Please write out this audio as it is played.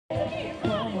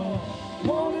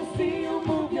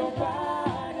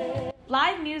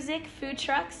Live music, food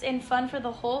trucks, and fun for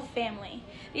the whole family.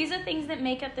 These are things that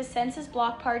make up the Census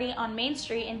Block Party on Main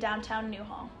Street in downtown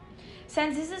Newhall.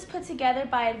 Census is put together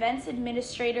by events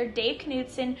administrator Dave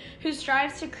Knutson, who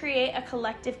strives to create a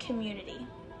collective community.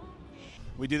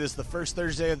 We do this the third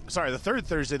Thursday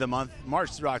of the month,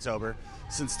 March through October,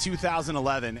 since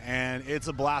 2011, and it's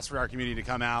a blast for our community to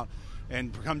come out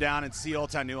and come down and see Old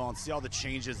Town Newhall and see all the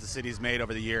changes the city's made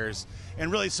over the years,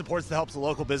 and really helps the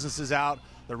local businesses out,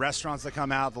 the restaurants that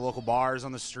come out, the local bars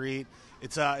on the street.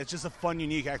 It's just a fun,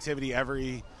 unique activity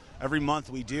every month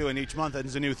we do, and each month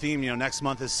there's a new theme. Next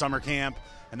month is summer camp,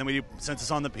 and then we do Census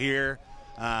on the Pier.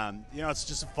 It's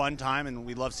just a fun time, and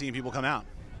we love seeing people come out.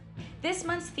 This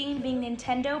month's theme being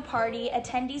Nintendo Party,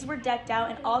 attendees were decked out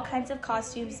in all kinds of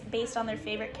costumes based on their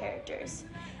favorite characters.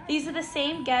 These are the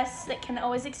same guests that can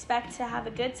always expect to have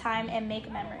a good time and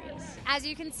make memories. As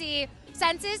you can see,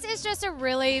 Census is just a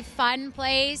really fun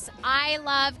place. I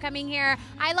love coming here.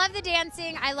 I love the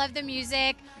dancing. I love the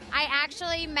music. I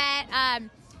actually met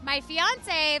my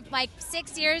fiance like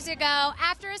 6 years ago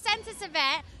after a Census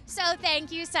event. So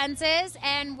thank you, Census.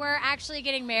 And we're actually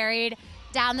getting married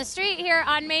down the street here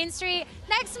on Main Street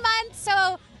next month.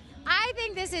 So I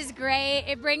think this is great.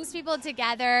 It brings people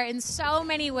together in so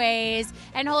many ways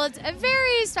and holds a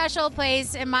very special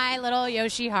place in my little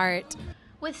Yoshi heart.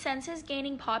 With Census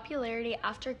gaining popularity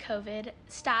after COVID,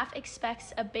 staff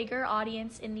expects a bigger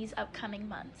audience in these upcoming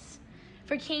months.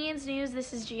 For Canyons News,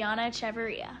 this is Gianna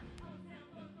Echeverria.